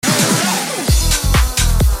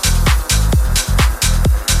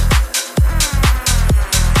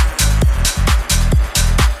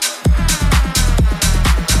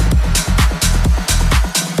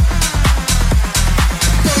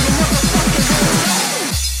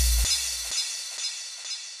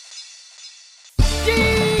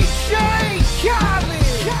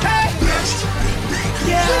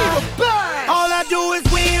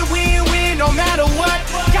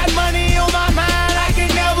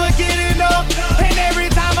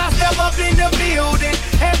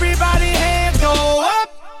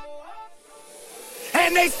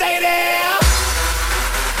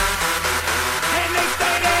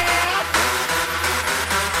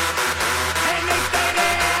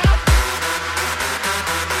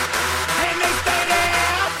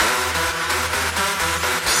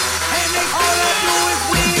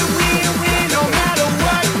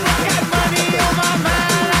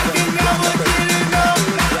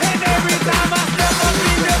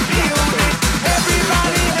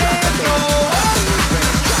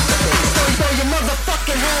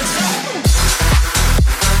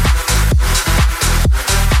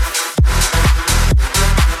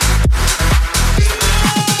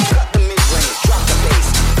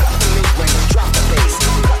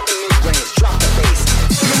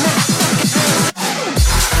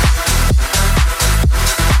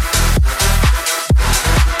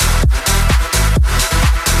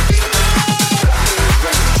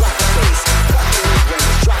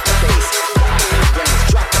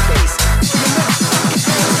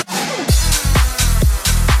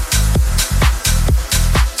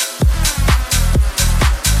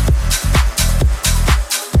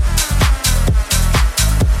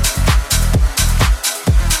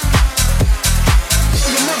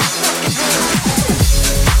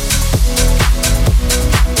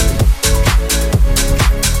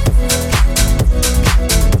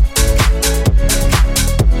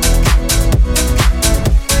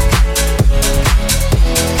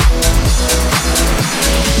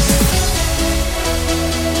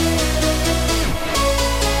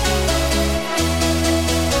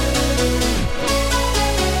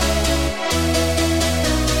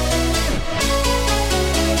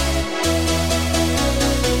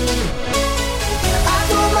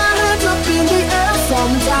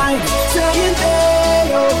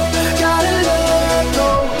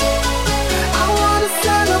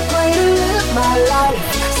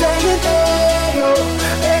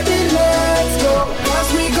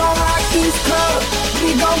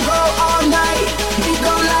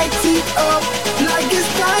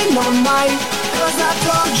might. Cause I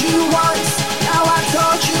told you once, now I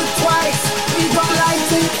told you twice. We gon' light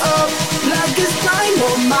it up like it's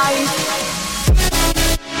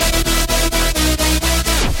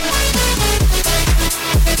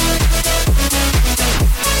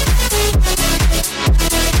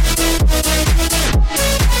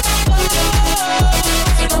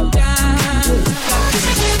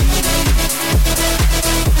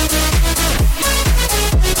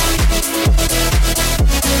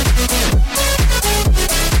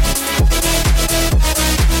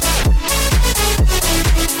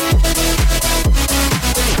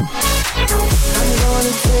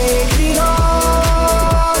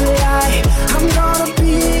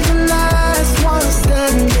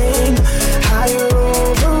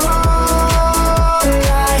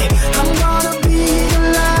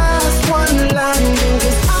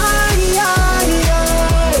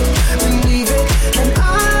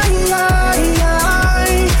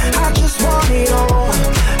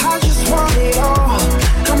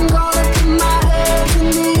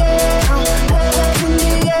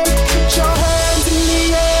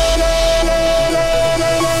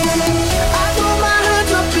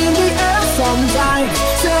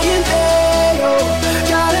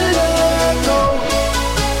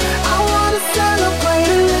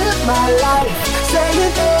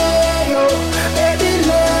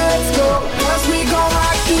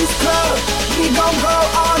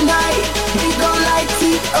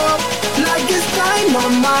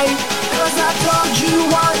dynamite. Cause I told you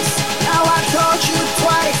once, now I told you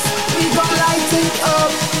twice. We gon' light it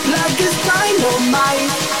up like it's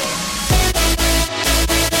dynamite.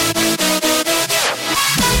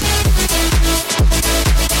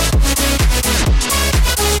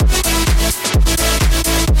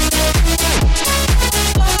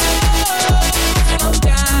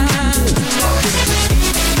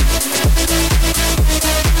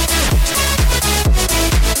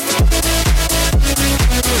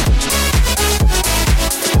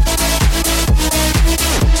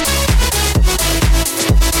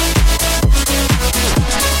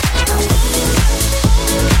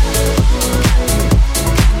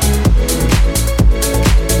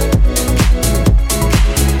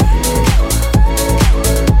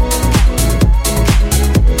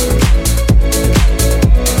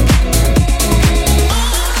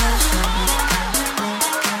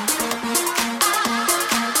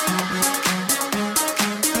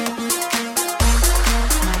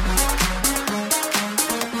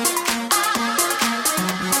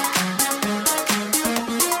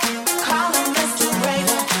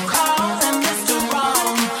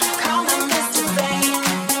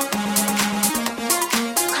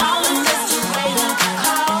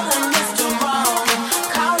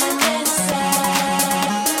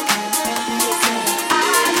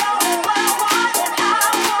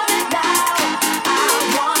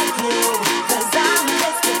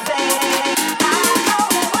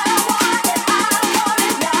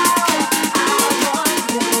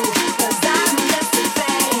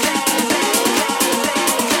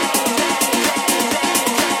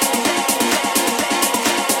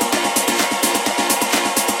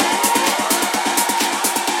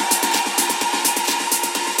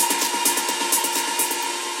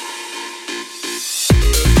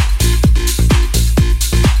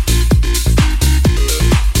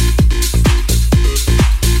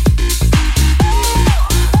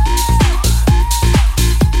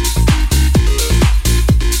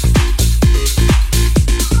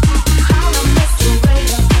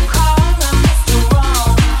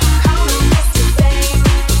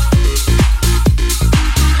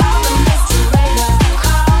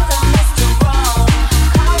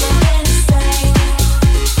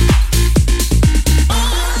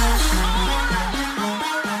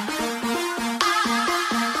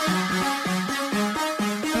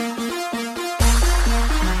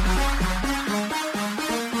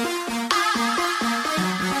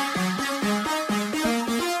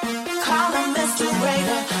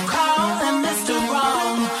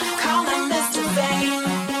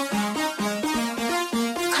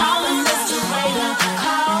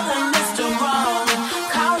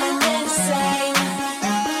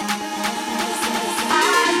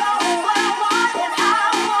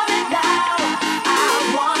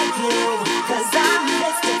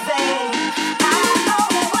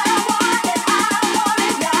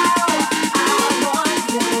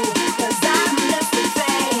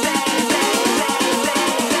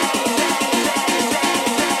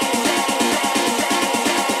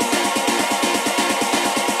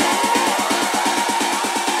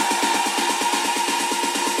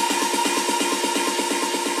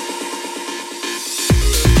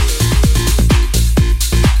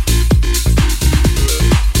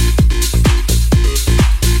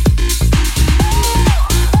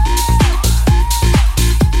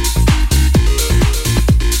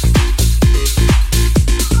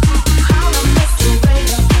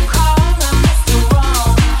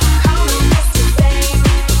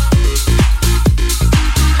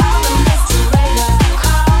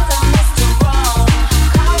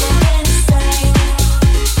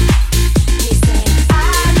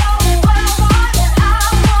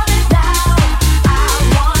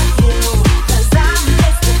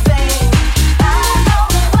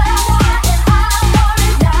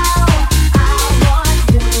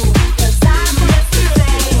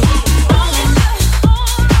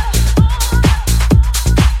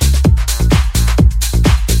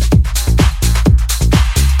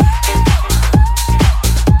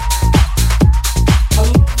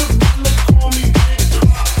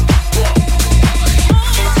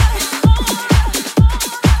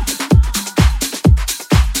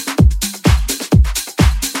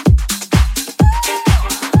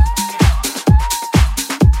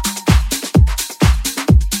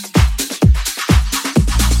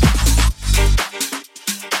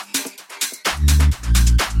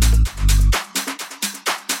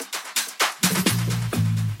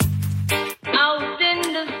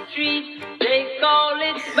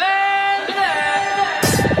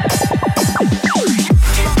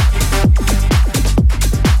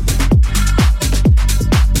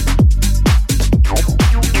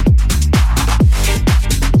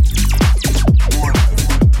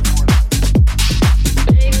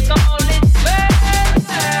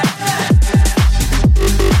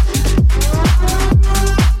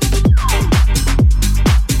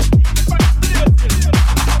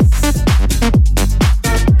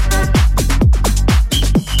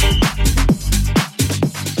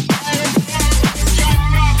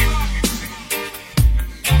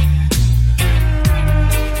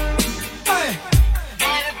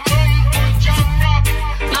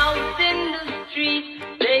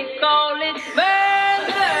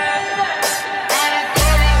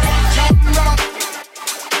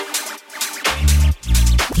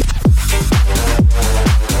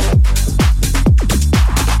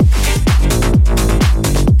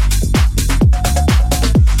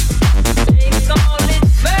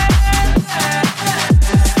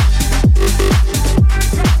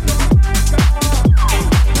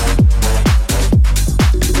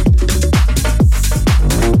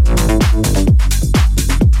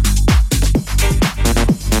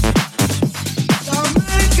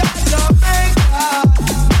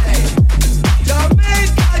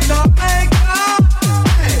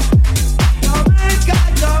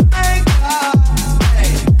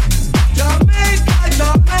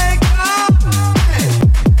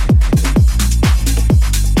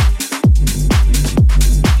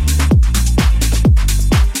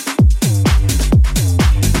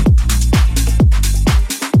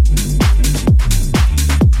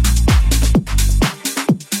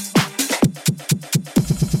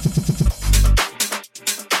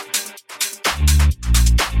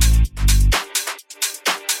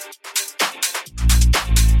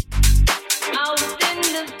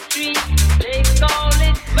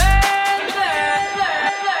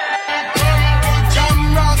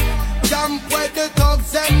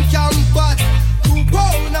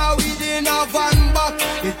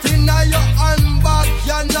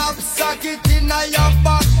 a your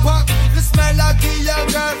backpack. The smell of your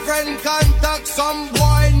girlfriend contact. Some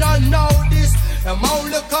boy not know this. Them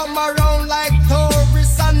only come around like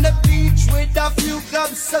tourists on the beach with a few club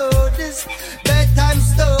sodas, bedtime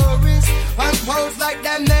stories, and pose like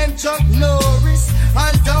them named Chuck Norris.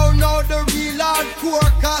 And don't know the real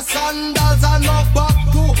hardcore, cause sandals are not back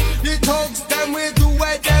to. The thugs them with do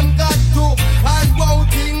where them got to. And won't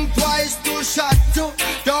think twice to shot to.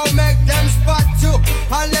 Don't make them spot to.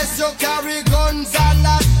 Unless you carry guns a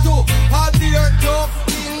lot to. A beer tough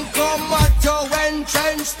king come at you. When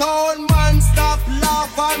trench town man stop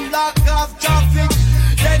laugh and block off traffic.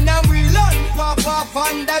 Then them we learn pop off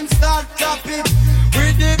and them start clap it.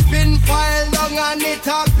 We dip in file long and it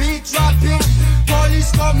a beat rapid.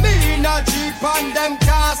 Police come in a jeep and them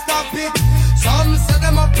can't stop it. Some say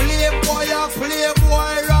them a playboy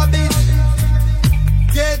rabbit.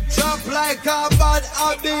 Get dropped like a bad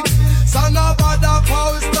habit. So nobody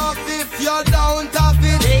post up if you don't have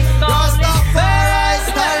it. Rastafari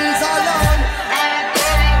stands alone.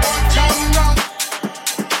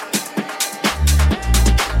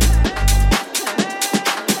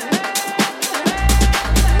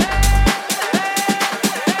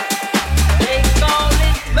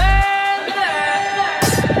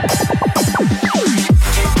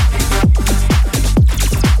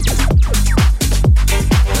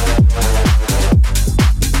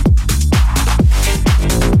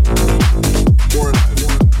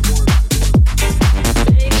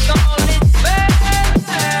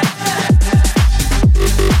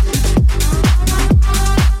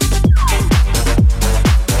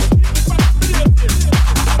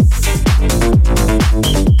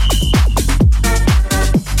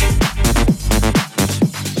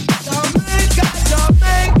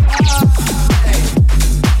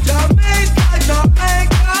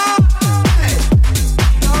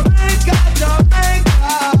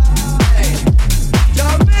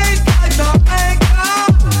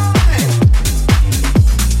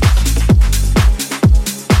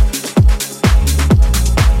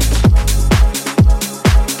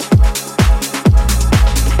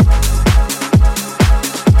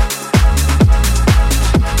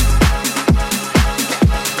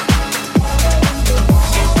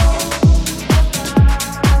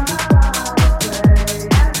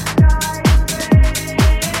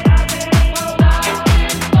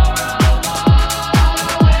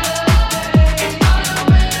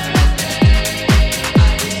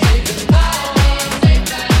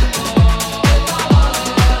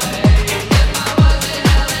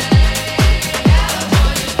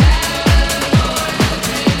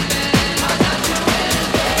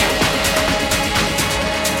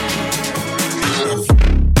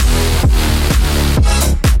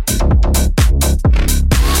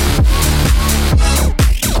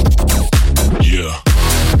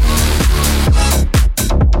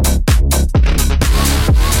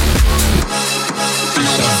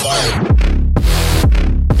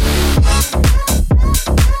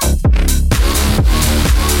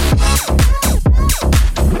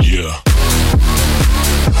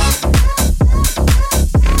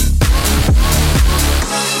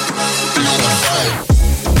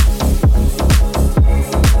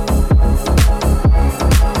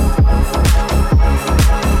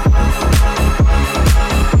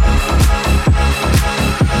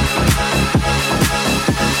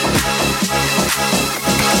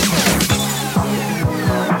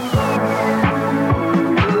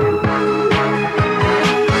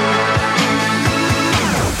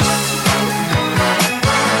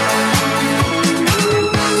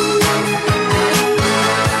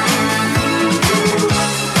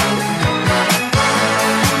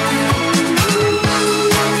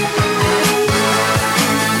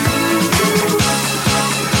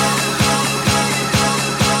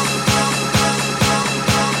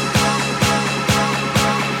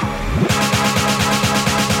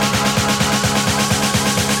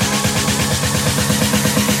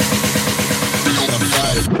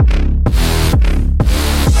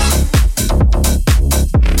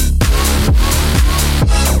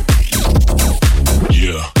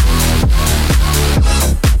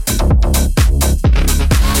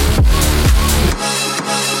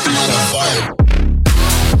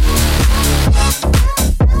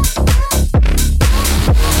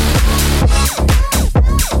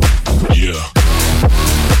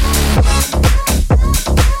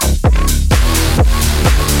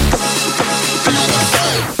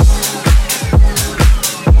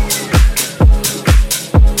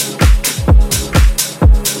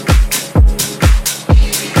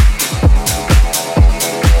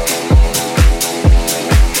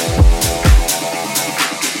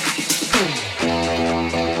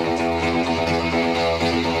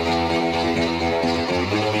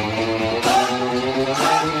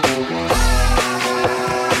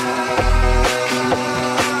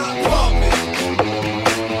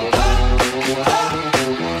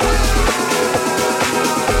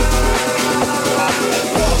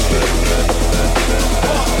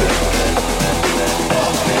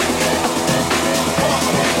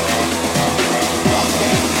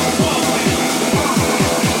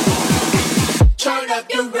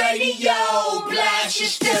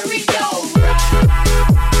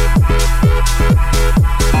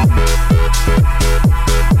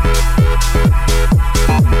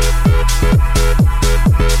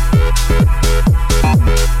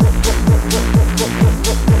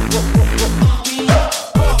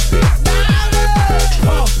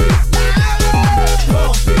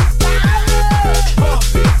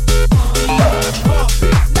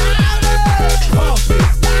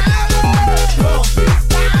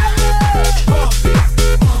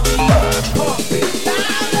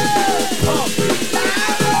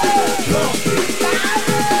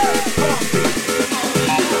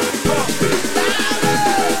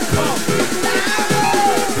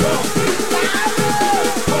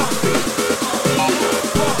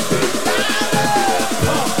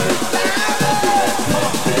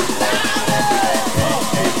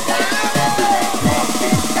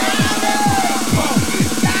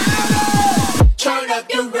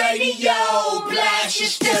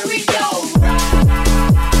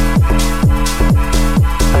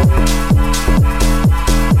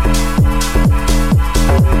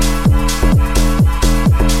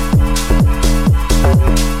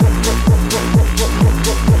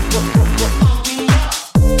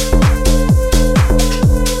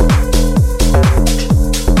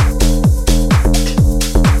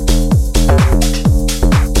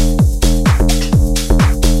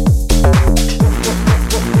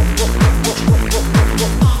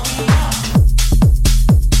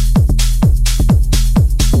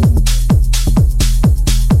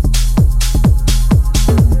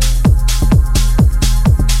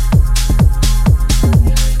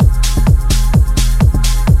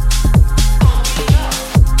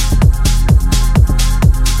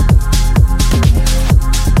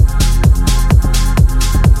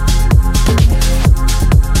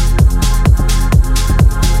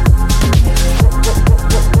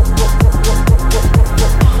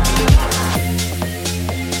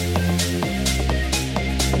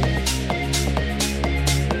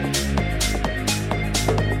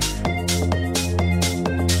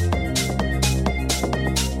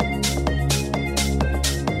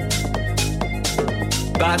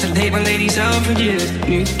 About to take my ladies out for years.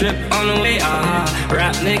 New drip on the way,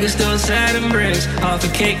 Rap niggas still sad and bricks. Half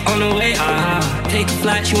a cake on the way, Take a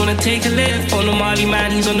flight, you wanna take a lift. On the Molly man,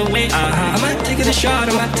 he's on the way, I might take it a shot,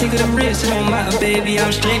 I might take it a risk. It don't matter, baby,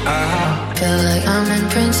 I'm straight, Feel like I'm in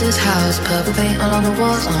Prince's house. Purple paint all on the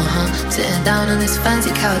walls, Sitting down on this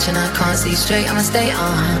fancy couch and I can't see straight, I'ma stay,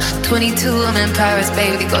 22, I'm in Paris,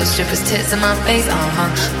 baby. Got strippers' tits in my face,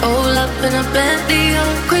 Roll up in a Bentley,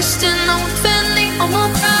 I'm a Christian, I'm a Bentley, I'm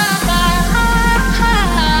a pride. I'm a pride.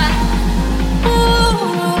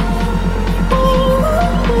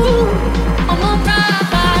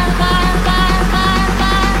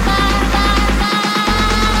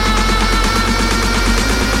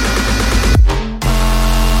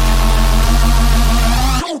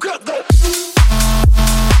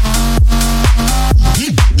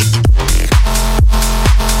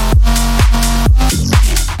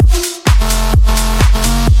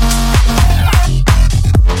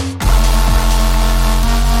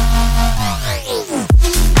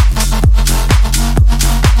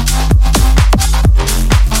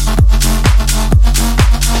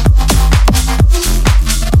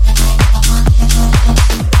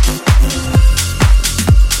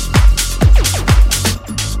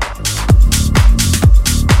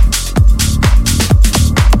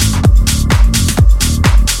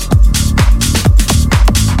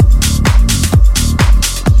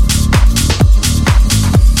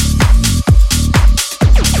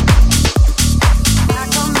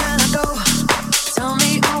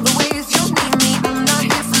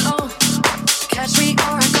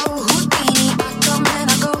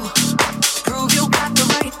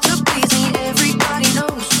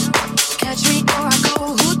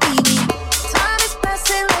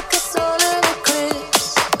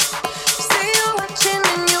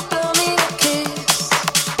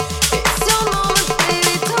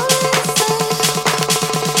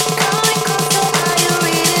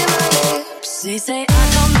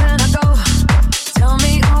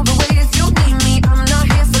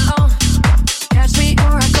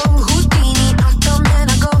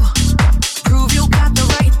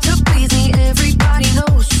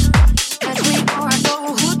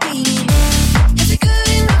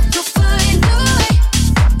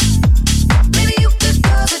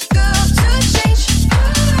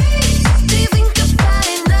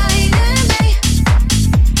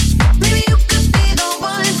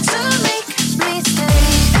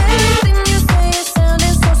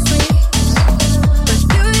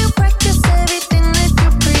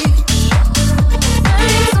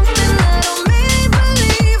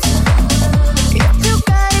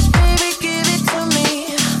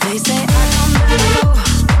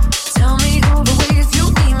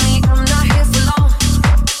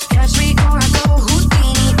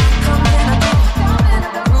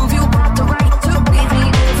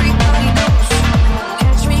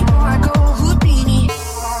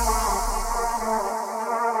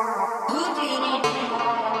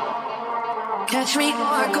 Catch me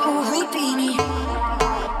or go Houdini.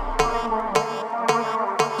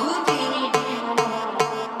 Houdini.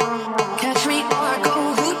 Catch me or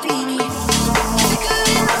go Houdini. Good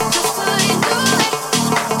enough to find a way.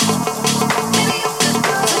 Maybe you could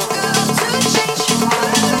cause a girl to change your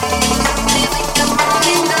mind. Maybe the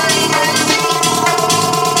body night and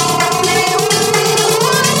maybe you could be the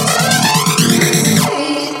one to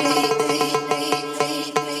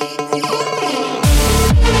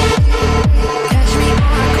Catch me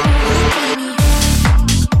or go Houdini.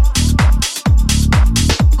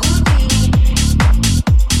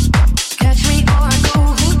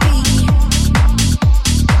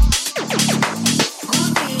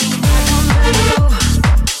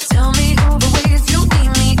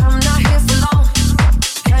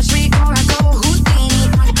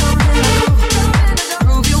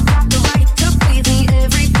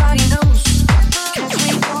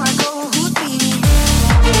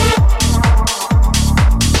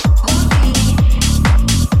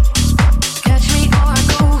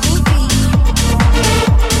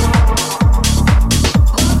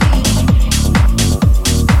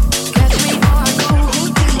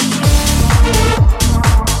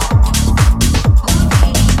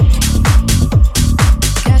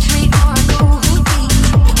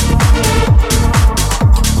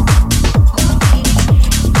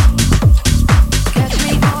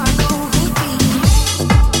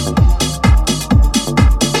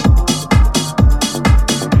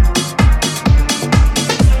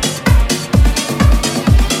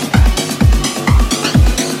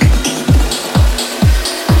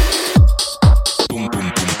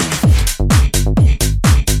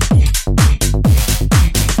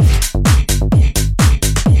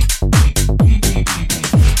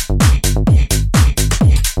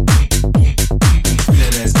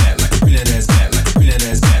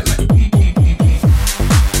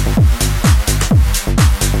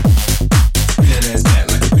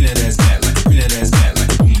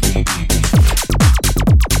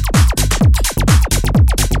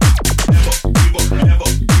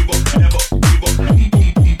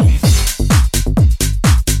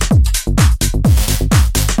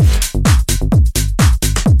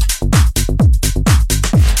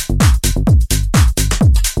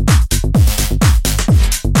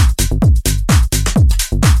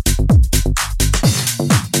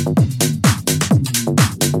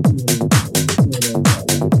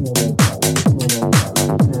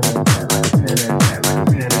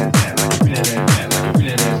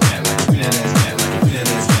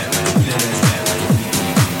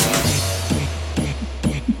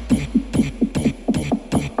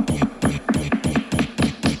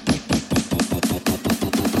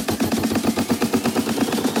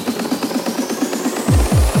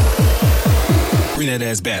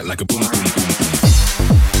 ass back like a boom, boom, boom, boom.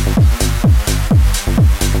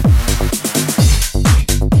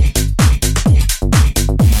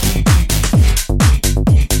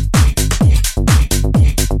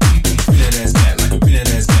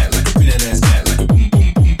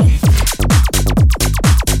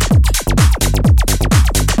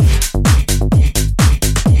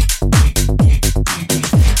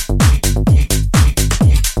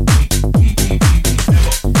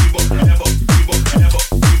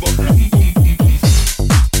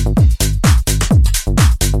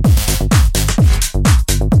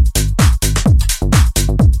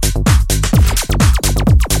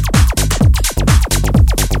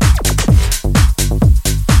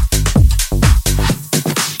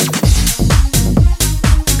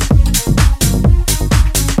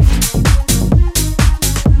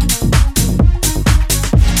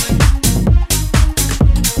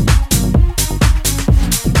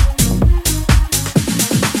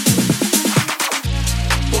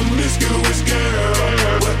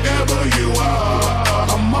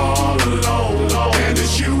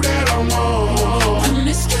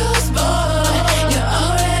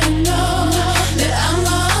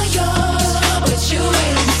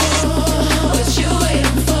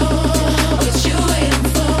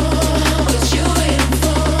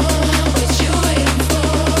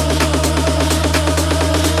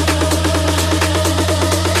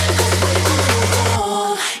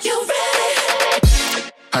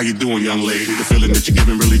 How you doing, young lady? The feeling that you're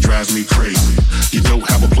giving really drives me crazy. You don't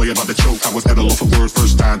have a play about the choke. I was at a loss for words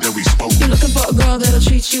first time that we spoke. You're looking for a girl that'll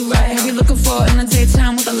treat you right. Have you looking for in the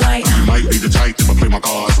daytime with a light? You might be the type if I play my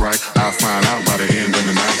cards right. I'll find out by the end of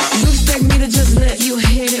the night. You expect me to just let you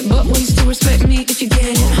hit it, but will you still respect me if you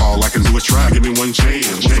get it? All I can do is try, give me one chance.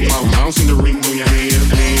 What's the problem? I don't see the ring on your hand.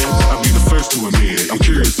 I'll be the first to admit it. I'm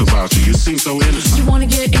curious about you. You seem so innocent. You wanna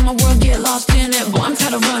get in my world, get lost in it. Boy, I'm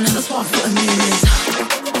tired of running. Let's walk for a minute.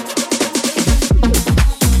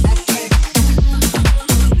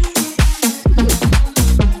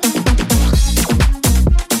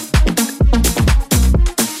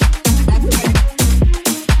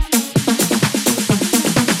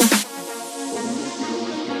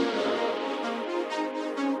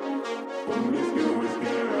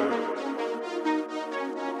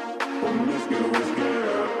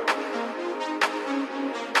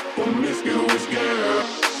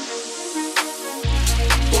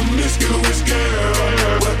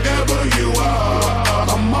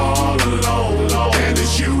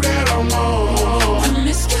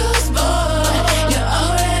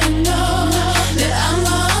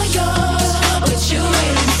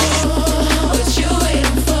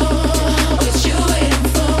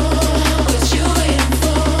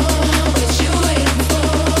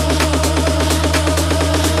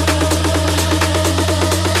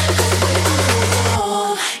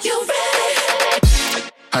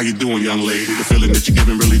 How you doing, young lady? The feeling that you're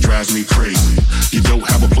giving really drives me crazy. You don't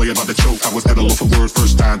have a play about the choke. I was at a loss for words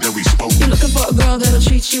first time that we spoke. You're looking for a girl that'll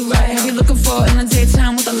treat you right. Have you looking for in the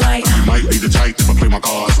daytime with a light? You might be the type if I play my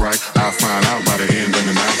cards right. I'll find out by the end of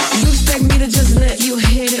the night. You expect me to just let you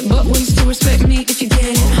hit it, but will you still respect me if you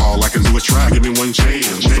get it? All I can do is try, give me one chance.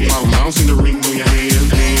 What's the problem? I don't see the ring on your hand.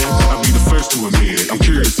 I'll be the first to admit it. I'm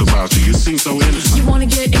curious about you. You seem so innocent. You wanna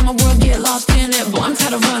get in my world, get lost in it. Boy, I'm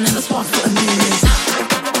tired of running. Let's walk for a minute.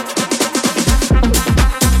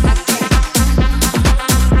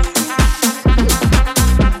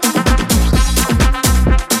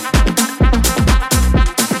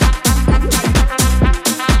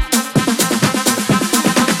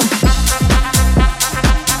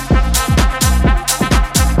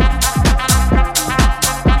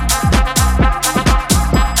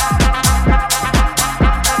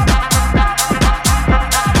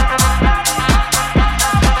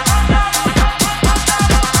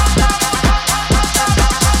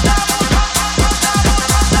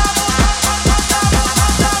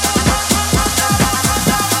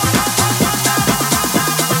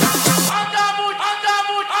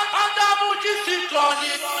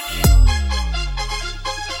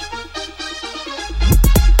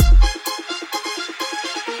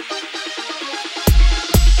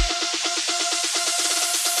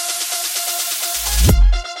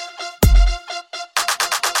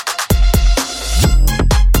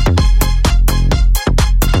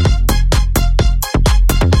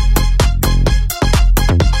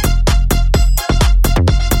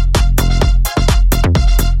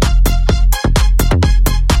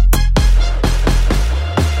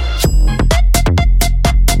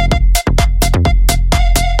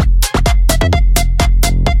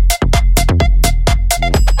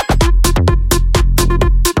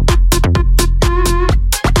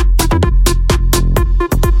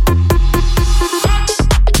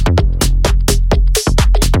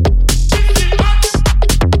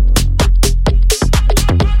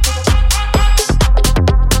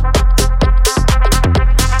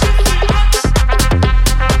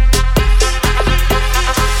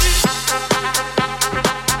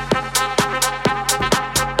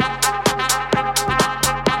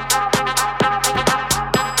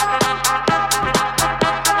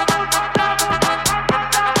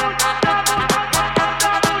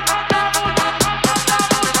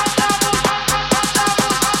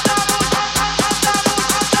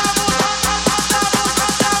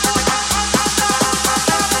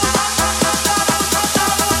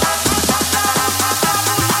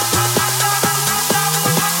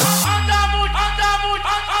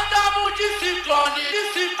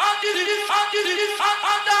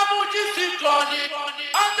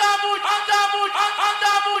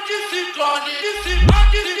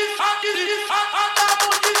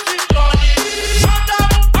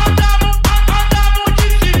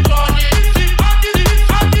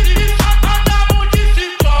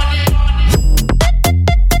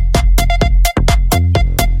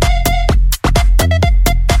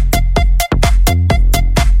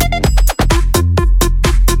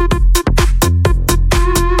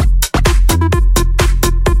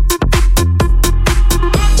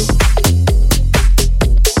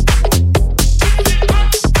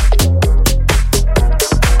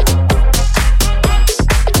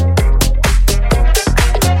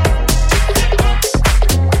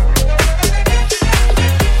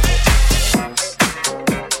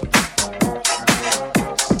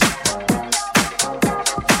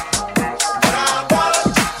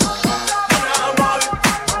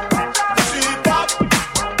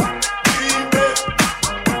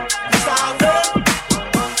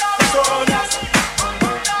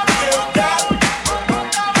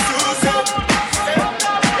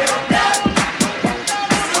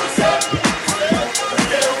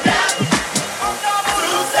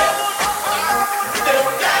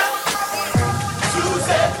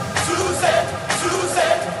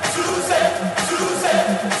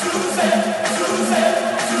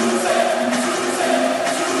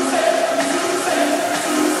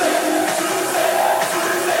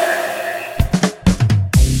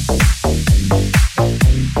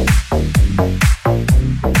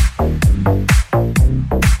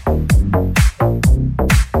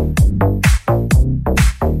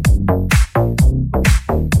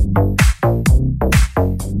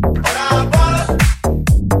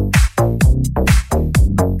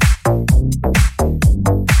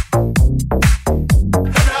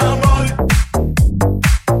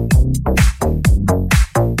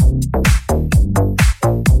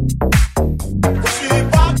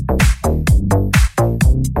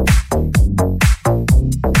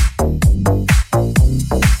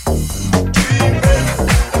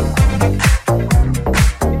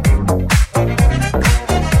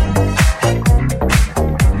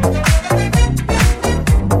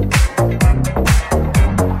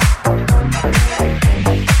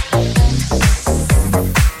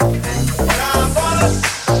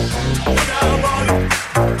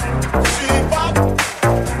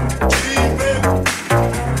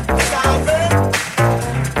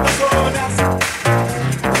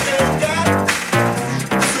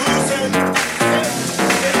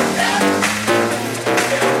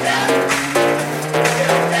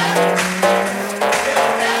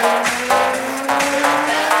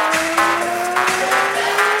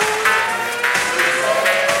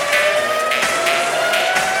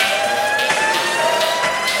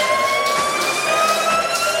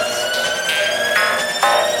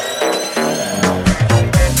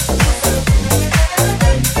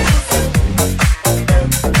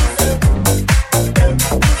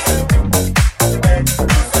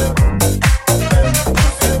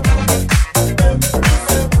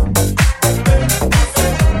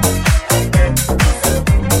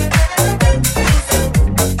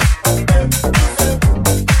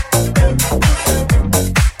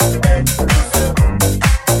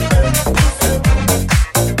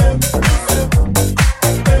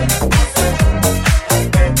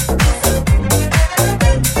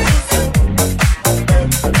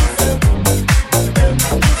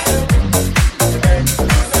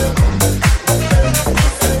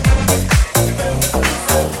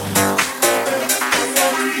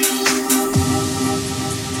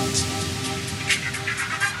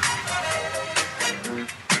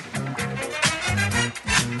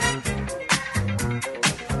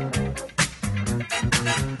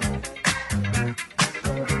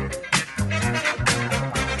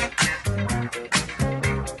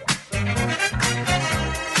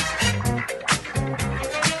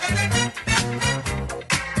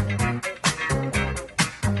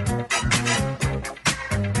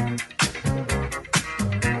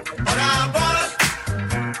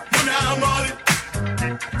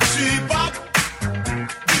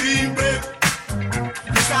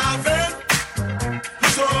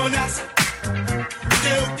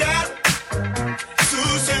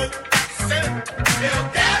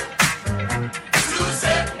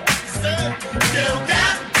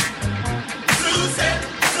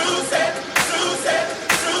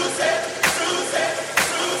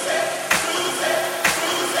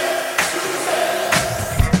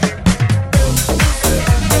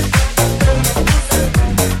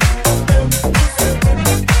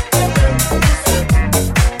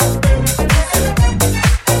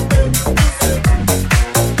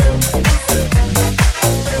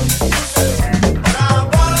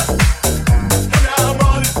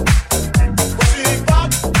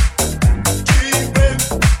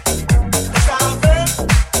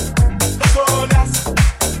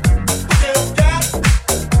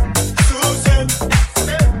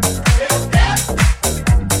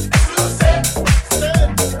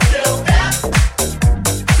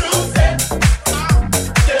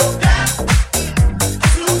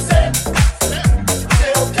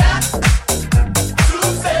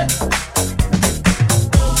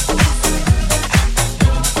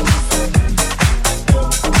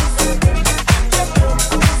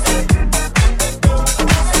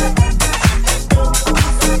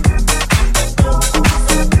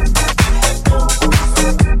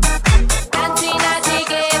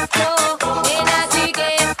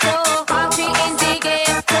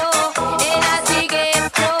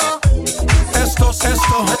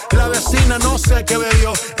 esto. La vecina no sé qué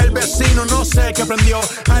bebió, el vecino no sé qué prendió,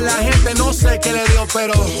 a la gente no sé qué le dio,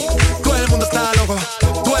 pero todo el mundo está loco,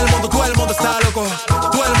 todo el mundo está loco,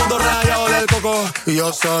 todo el mundo rayado del coco. Y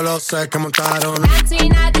yo solo sé que montaron.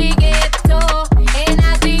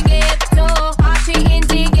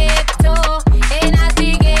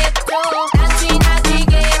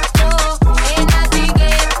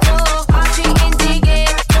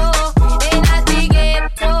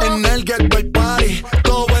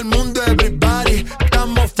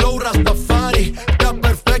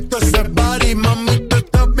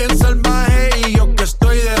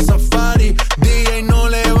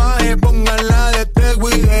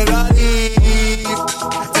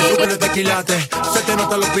 Se te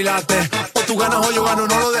notan los pilates. O tú ganas o yo gano,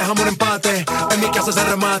 no lo dejamos en empate. En mi casa se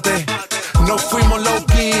remate. No fuimos low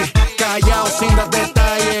key, callados sin dar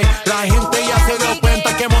detalles. La gente ya se dio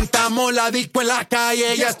cuenta que montamos la disco en la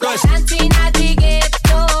calle. Y esto es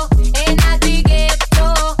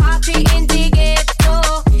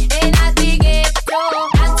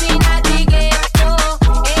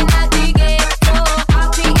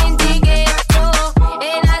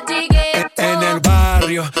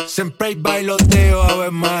siempre hay bailoteo,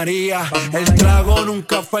 Ave María. El trago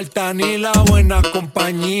nunca falta ni la buena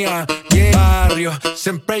compañía. Yeah. Barrio,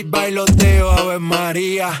 siempre hay bailoteo, Ave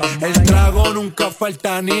María. El trago nunca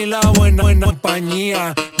falta ni la buena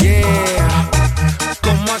compañía. Yeah.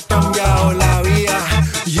 Cómo ha cambiado la vida.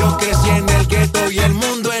 Yo crecí en el gueto y el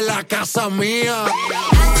mundo es la casa mía.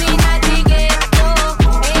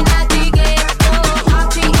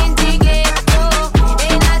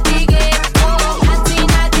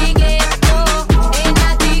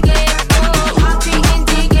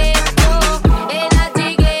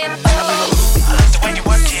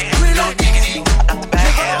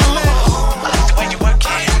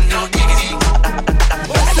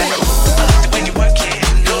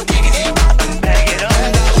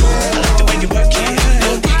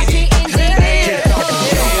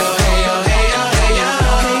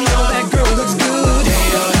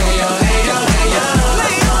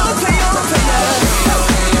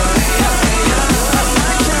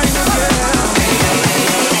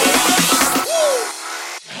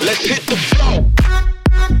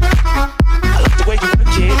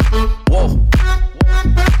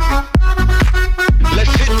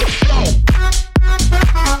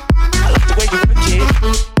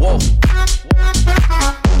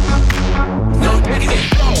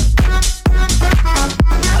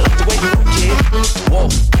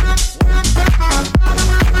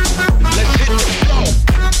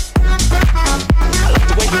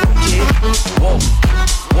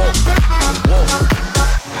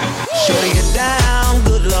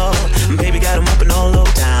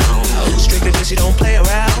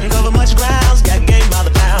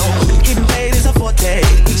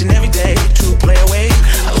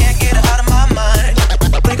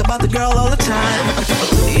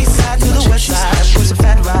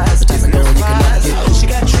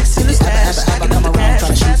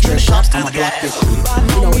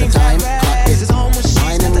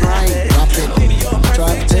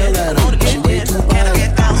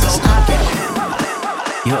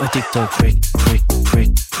 TikTok freak, freak,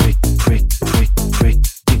 freak, freak, freak, freak, freak,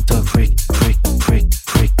 TikTok freak, freak, freak,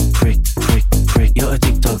 freak, freak, freak, freak. You're a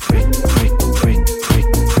TikTok freak, freak, freak, freak,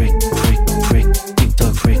 freak, freak, freak,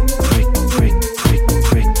 TikTok freak, freak, freak, freak,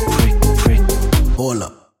 freak, freak, freak. Hold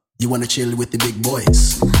up, you wanna chill with the big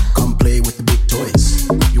boys? Come play with the big toys.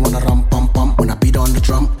 You wanna rum pum pum when I beat on the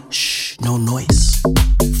drum? Shh, no noise.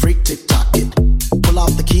 Freak TikTok it, pull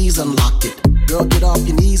out the keys, unlock it. Girl, get off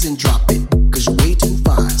your knees and drop it. Cause you're way too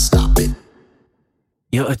fine, stop it.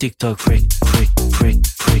 You're a TikTok freak, freak, freak,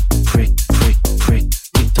 freak, freak, freak, freak,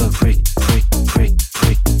 TikTok freak, freak, freak,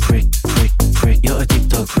 freak, freak, freak, freak. You're a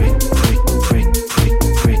TikTok freak, freak, freak, freak,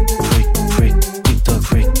 freak, freak, freak, TikTok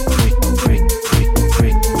freak, freak, freak, freak,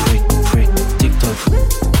 freak, freak, freak, TikTok,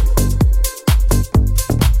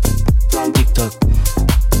 TikTok,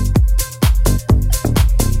 TikTok.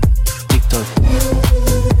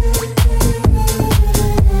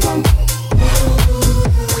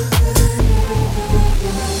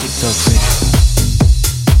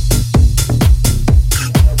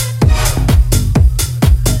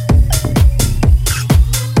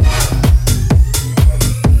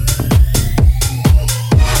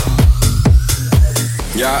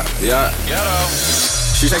 Yeah.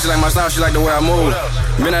 She say she like my style, she like the way I move.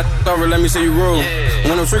 Been that over, let me see you groove.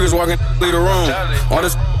 When them triggers walking, leave the room. All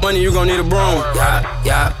this money, you gon' need a broom.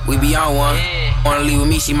 Yeah, we be on one. Wanna leave with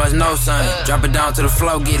me, she must know something. Drop it down to the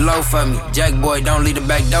floor, get low for me. Jack boy, don't leave the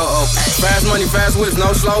back door open. Fast money, fast whips,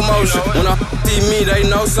 no slow motion. When I see me, they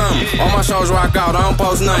know something. All my shows rock out, I don't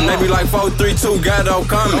post nothing. They be like 4, 3, 2, Gatto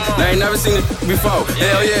coming. They ain't never seen it before.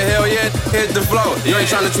 Hell yeah, hit the flow. You ain't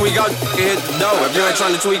tryna tweak out, hit the dough. If you ain't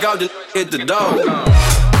tryna tweak out, then hit the dough.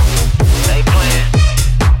 They playing.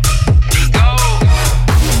 Go.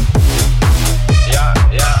 Yeah.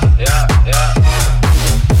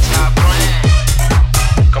 Stop playing.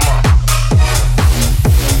 Come on.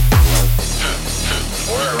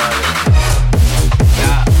 Word right here.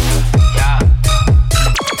 Yeah.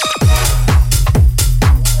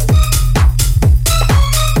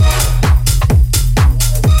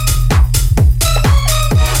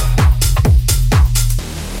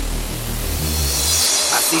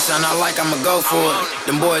 See something I like, I'ma go for it.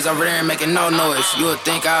 Them boys over there ain't making no noise. You would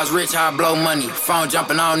think I was rich, how I blow money. Phone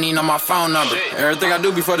jumping, I don't need no my phone number. Everything I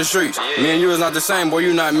do be for the streets. Me and you is not the same, boy,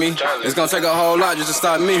 you not me. It's gonna take a whole lot just to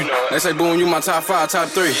stop me. They say, boom, you my top 5, top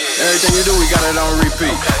 3. Everything you do, we got it on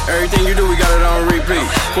repeat. Everything you do, we got it on repeat.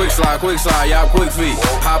 Quick slide, y'all quick feet.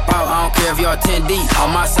 Pop out, I don't care if y'all 10 deep. On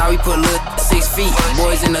my side, we put a little 6 feet.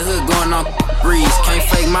 Boys in the hood going on breeze. Can't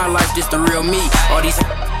fake my life, just the real me. All these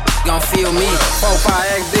gon' feel me. 4,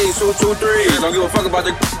 5, XD, 2, 2, 3. Don't give a fuck about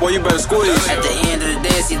the boy, you better squeeze. At the end of the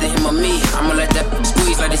day, it's either him or me. I'ma let that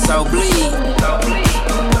squeeze like it's so bleed.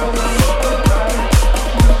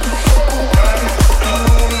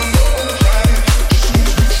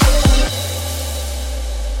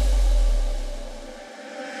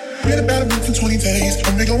 Been about a month and 20 days.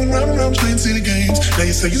 I've been going round and round playing silly games. Now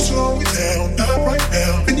you say you slow me down, not right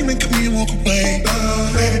now. Then you make me and walk away.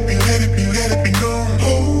 Let it be, let it be, let it be known.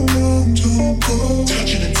 Hold on, don't go.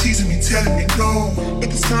 Touching and teasing me, telling me no.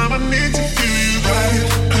 But this time I need to feel you right.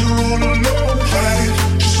 I don't wanna alone, right?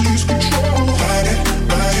 Just lose control, ride it,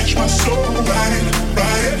 touch my soul, ride it,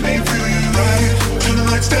 make me feel you right. Turn the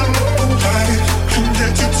lights down low, ride it, from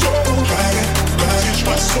head to toe, ride it, touch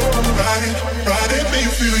my soul, ride it, make me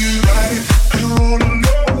feel you right. I don't wanna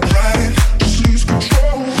alone, ride it, just lose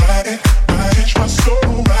control, ride it, touch my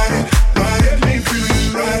soul, ride it, make me feel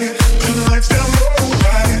you right. Turn the lights down low,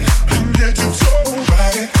 ride it, from head to toe,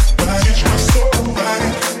 ride it, touch my soul, ride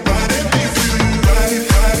it, make me feel you right.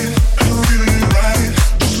 I don't feel you right,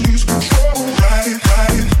 just lose control, ride it, I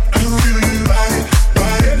don't feel you right,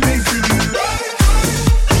 make me feel you right.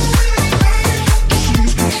 Just lose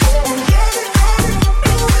control, ride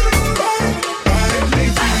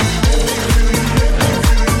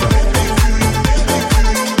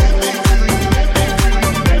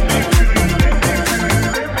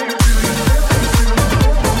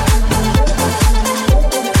it, make me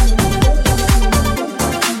feel you.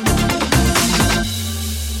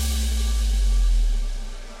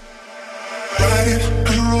 Ride it, I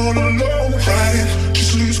don't roll alone, ride it,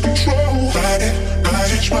 just lose control, ride it,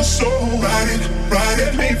 touch my soul, ride it,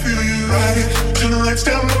 make me feel you, ride it, turn the lights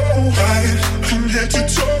down low, ride it, from head to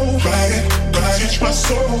toe, ride it, touch my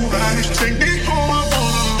soul, ride it, take me home, I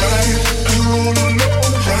wanna ride it, I don't roll alone,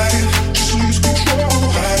 ride it, just lose control,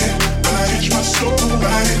 ride it, touch my soul,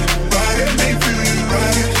 ride it, make me feel you,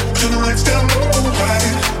 ride it, turn the lights down low, ride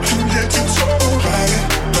it, from head to toe, ride it,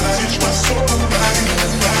 touch my soul, ride it,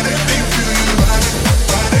 make me feel you, ride it,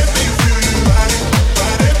 make me feel you, ride it,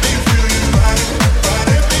 make me feel you, ride it,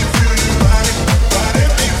 make me feel you, ride it,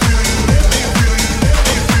 make me feel you, let me feel you, let me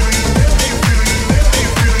feel you, let me feel you, let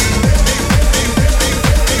me feel you, let me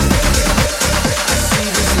I see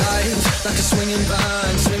this life like a swinging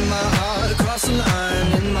vine. Swing my heart across the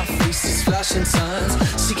line. In my face is flashing signs.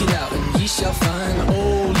 Seek it out and ye shall find.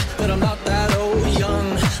 Old, but I'm not that old.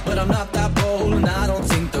 Young, but I'm not that bold. And I don't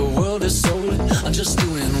think the world is sold. I'm just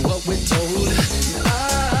doing what we're told. I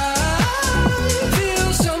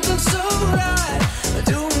feel something so right,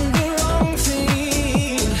 doing the wrong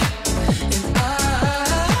thing. And I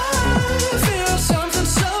feel something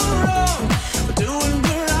so wrong, doing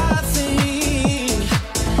the right thing.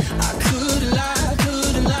 I could lie,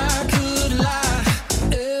 couldn't lie, could lie.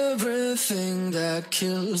 Everything that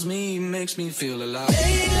kills me makes me feel alive.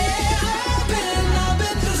 Lately I've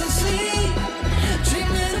been losing sleep,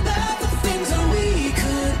 dreaming about the things that we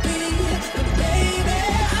could be. But baby,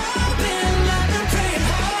 I've been praying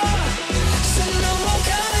hard. So no more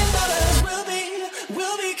counting dollars,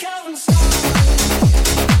 we'll be counting stars.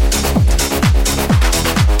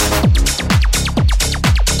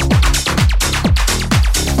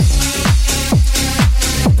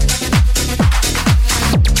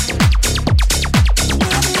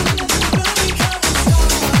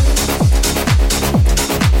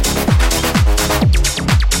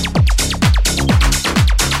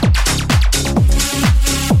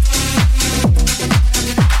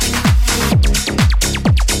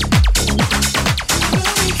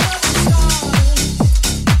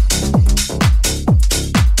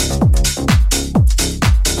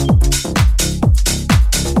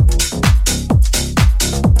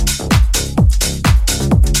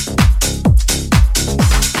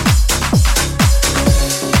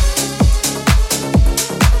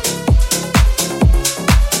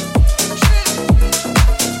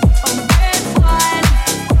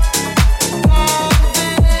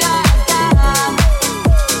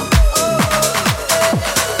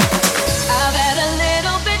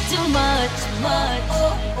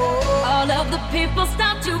 All of the people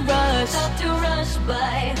start to rush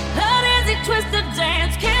by. A dizzy twisted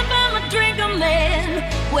dance, can't buy my drink, I'm in.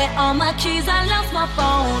 Where all my keys, I lost my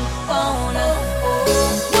phone. One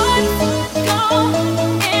go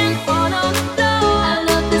in on the floor. I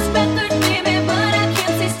love this record, baby, but I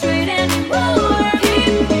can't see straight anymore.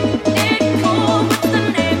 Keep it cool, what's the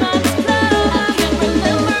name of this club? I can't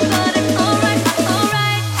remember, but it's alright.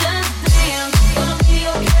 Just dance, gonna be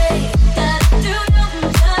okay. Just dance.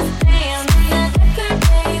 That record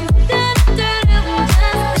name, just dance,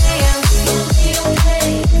 gonna be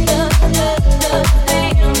okay.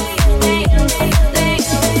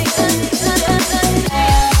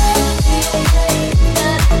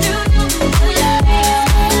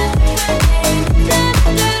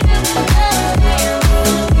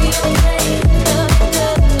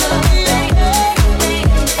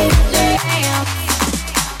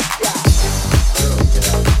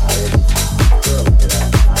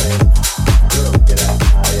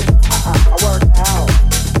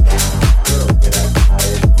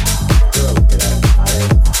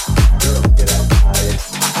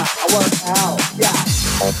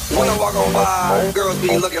 When I walk on by, girls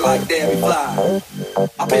be looking like Debbie Fly.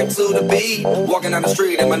 I pimp to the beat, walking down the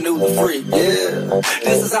street in my new the freak. Yeah,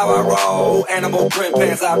 this is how I roll. Animal print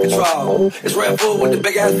pants out control. It's Red Bull with the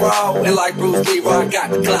big ass bra, and like Bruce Lee, I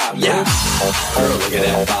got the clout. Yeah, girl, look at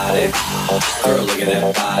that body. Girl, look at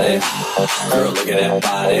that body. Girl, look at that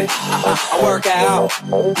body. I work out.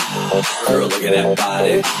 Girl, look at that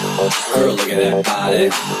body. Girl, look at that body.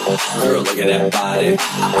 Girl, look at that body.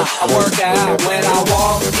 I work out when I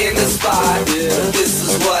walk in the spot. This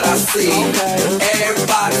is what I see.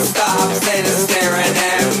 Everybody stops and is staring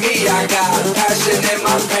at me. I got passion in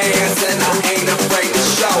my pants and I ain't afraid to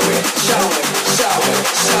show it, show it, show it,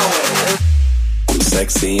 show it. I'm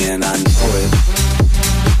sexy and I know it.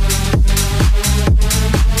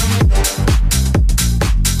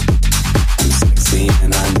 I'm sexy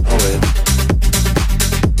and I know it.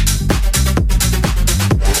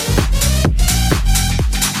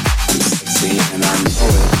 I'm sexy and I know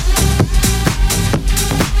it.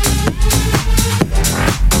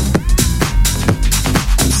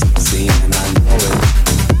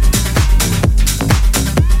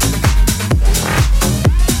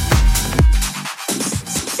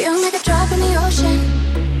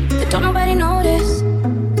 Don't nobody notice.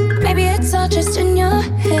 Maybe it's all just in your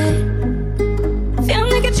head.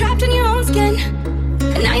 Feeling like you're trapped in your own skin,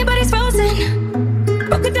 and now your body's frozen.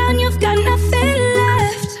 Broken down, you've got nothing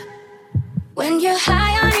left. When you're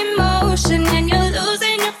high on emotion and you're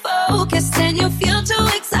losing your focus, and you feel too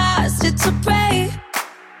exhausted to pray.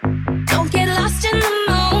 Don't get lost in the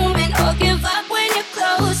moment or give up when you're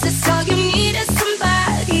closest. All you need is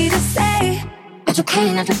somebody to say it's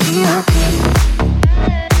okay not to be okay.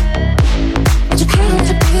 It's okay not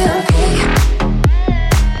to be okay.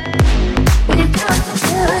 When you're down to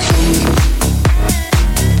feel ashamed.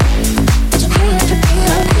 It's okay not to be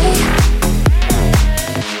okay.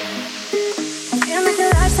 Feel like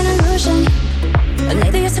your life's an illusion, but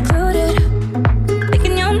lately you're secluded,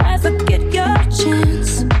 making your life forget your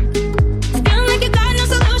chance. Feeling like you got no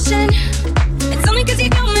solution. It's only 'cause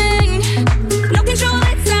you're human. No control,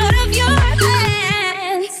 it's out of your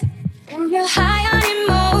hands. And you're high on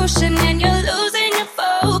emotion and you're losing your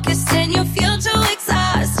focus, and you feel too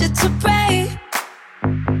exhausted to pray.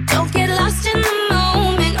 Don't get lost in the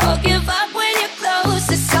moment or give up when you're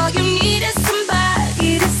closest. All you need is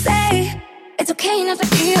somebody to say it's okay not to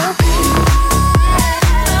be okay.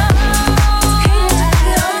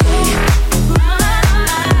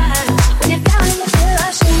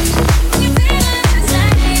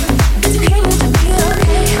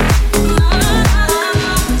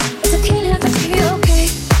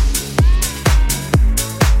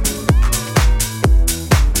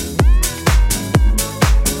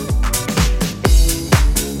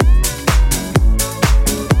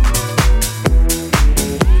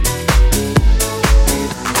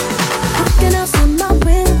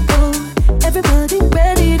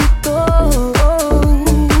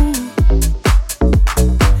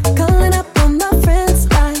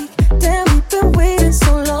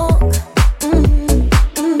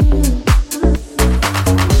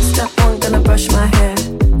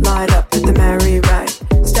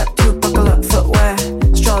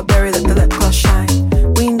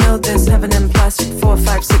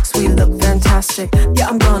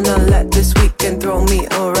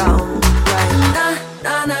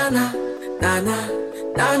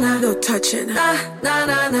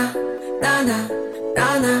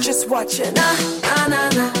 Just watching, nah, nah, nah,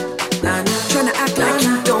 nah, nah, nah. Tryna act like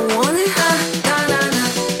you don't want it, nah, nah, nah, nah,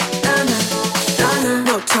 nah, nah, nah, nah.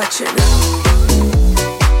 No touching.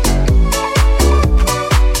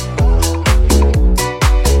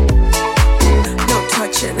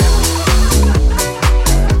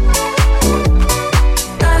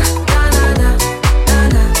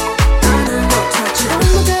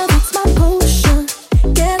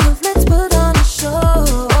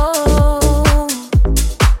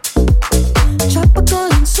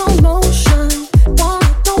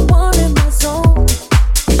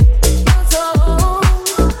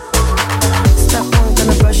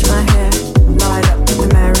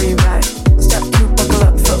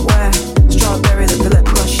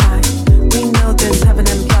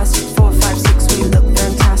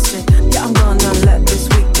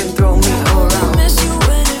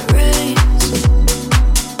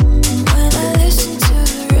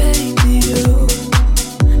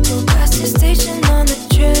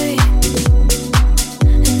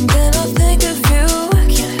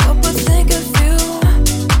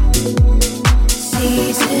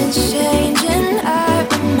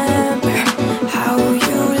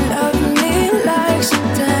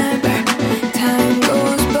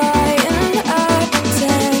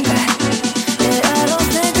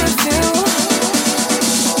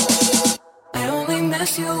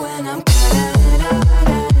 miss you when I'm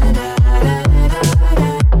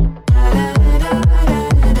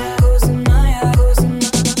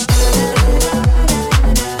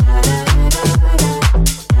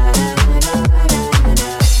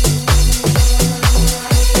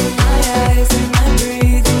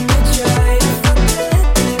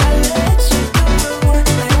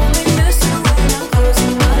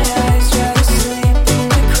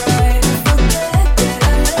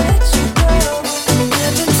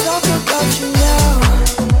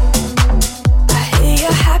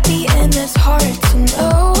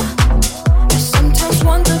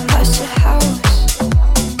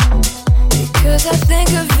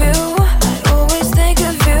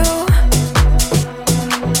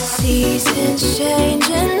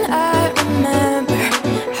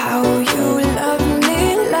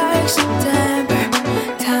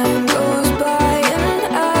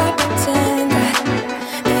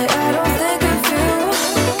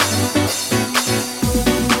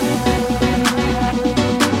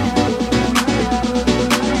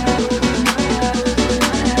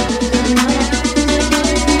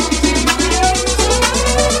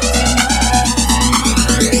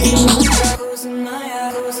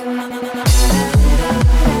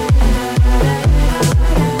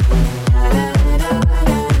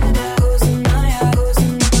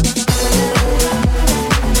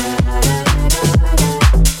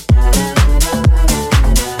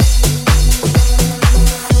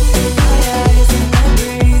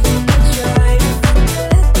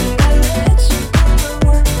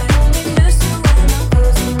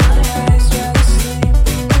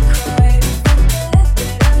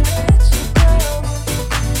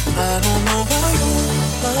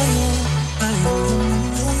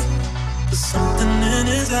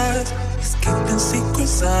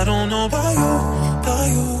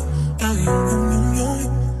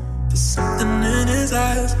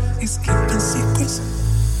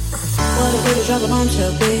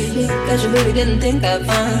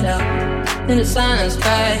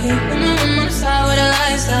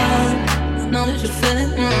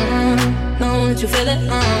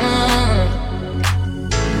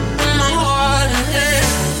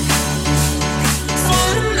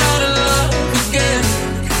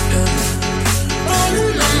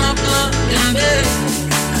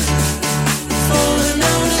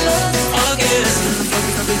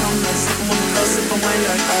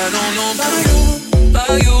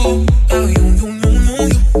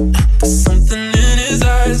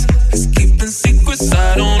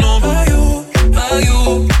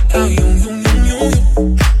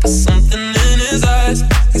something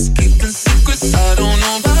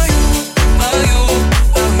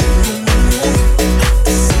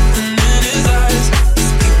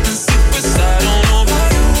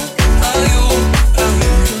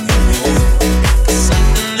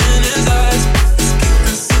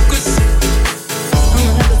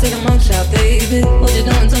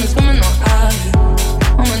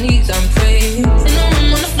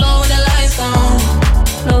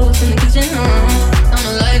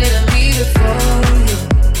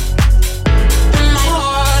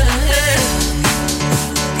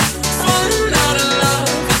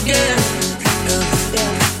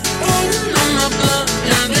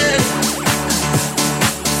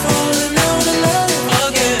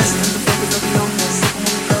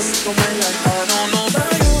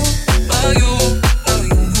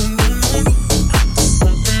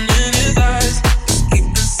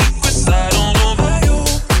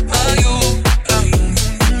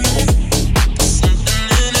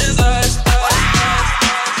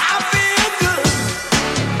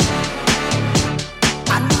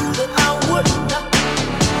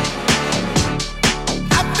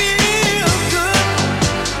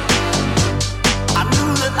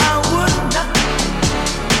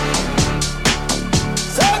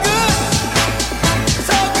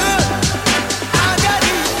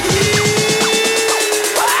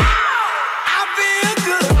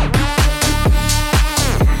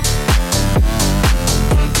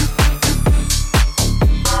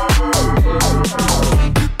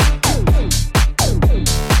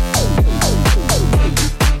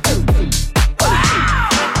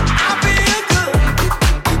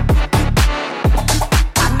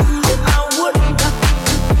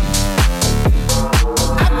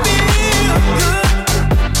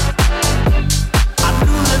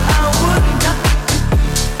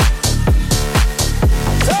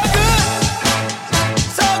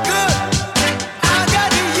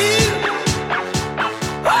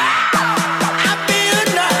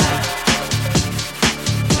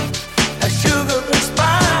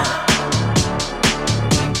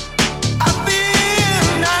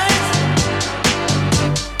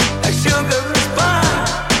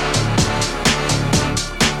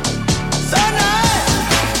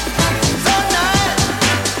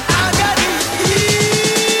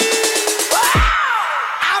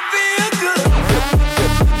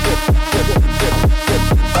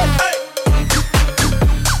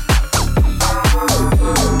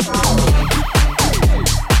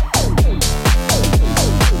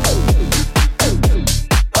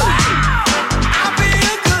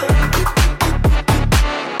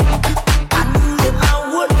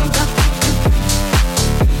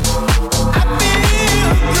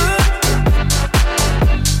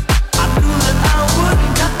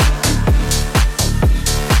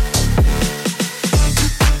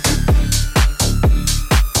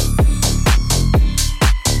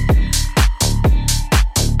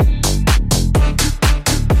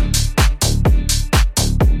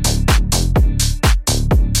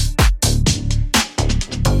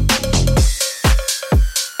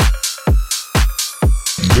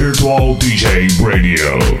VirtualDJ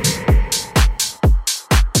Radio.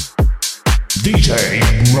 DJ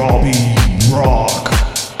Robirock.